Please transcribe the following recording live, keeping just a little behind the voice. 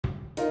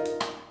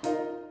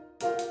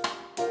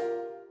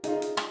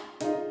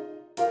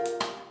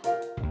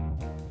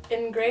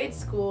In grade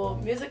school,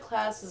 music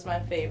class was my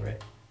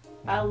favorite.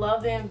 I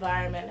love the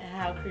environment and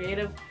how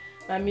creative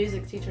my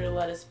music teacher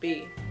let us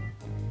be.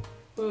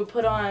 We would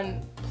put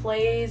on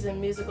plays and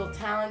musical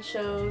talent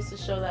shows to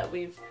show that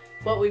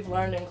what we've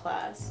learned in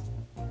class.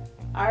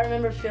 I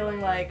remember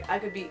feeling like I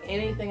could be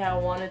anything I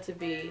wanted to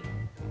be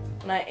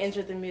when I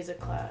entered the music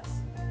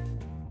class.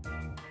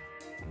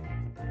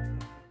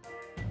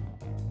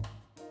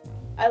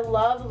 I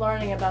loved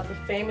learning about the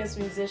famous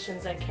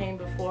musicians that came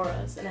before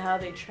us and how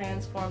they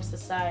transformed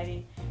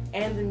society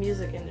and the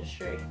music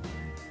industry.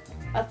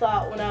 I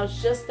thought when I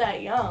was just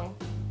that young,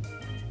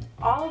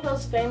 all of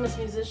those famous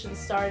musicians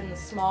started in a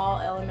small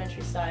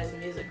elementary-sized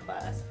music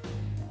class.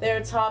 They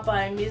were taught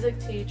by a music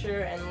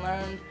teacher and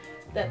learned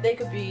that they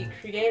could be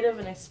creative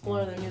and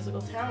explore their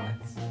musical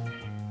talents.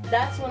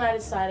 That's when I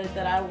decided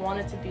that I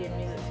wanted to be a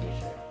music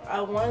teacher. I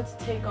wanted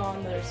to take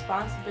on the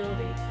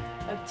responsibility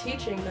of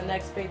teaching the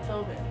next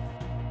Beethoven.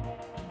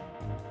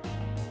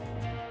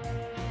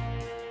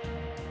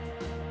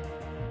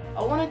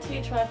 I want to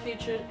teach my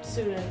future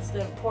students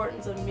the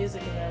importance of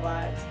music in their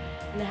lives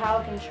and how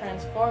it can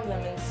transform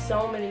them in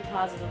so many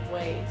positive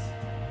ways.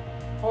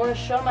 I want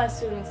to show my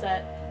students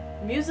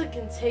that music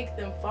can take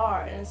them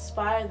far and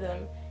inspire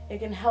them. It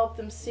can help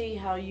them see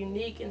how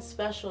unique and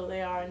special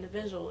they are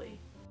individually.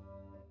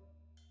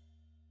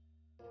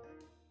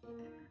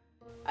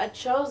 I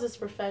chose this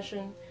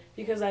profession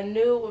because I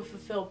knew it would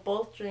fulfill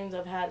both dreams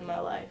I've had in my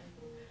life,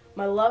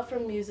 my love for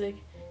music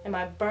and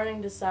my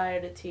burning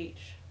desire to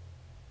teach.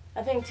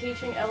 I think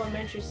teaching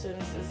elementary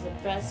students is the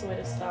best way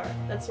to start.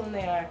 That's when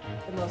they are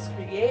the most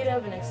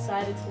creative and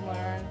excited to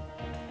learn.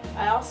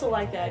 I also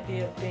like the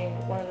idea of being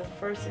one of the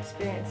first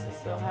experiences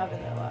they'll have in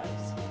their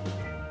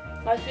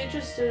lives. My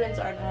future students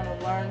are going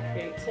to learn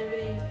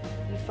creativity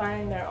and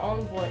finding their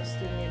own voice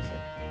through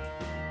music.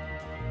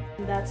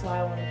 And that's why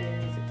I want to be a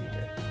musician.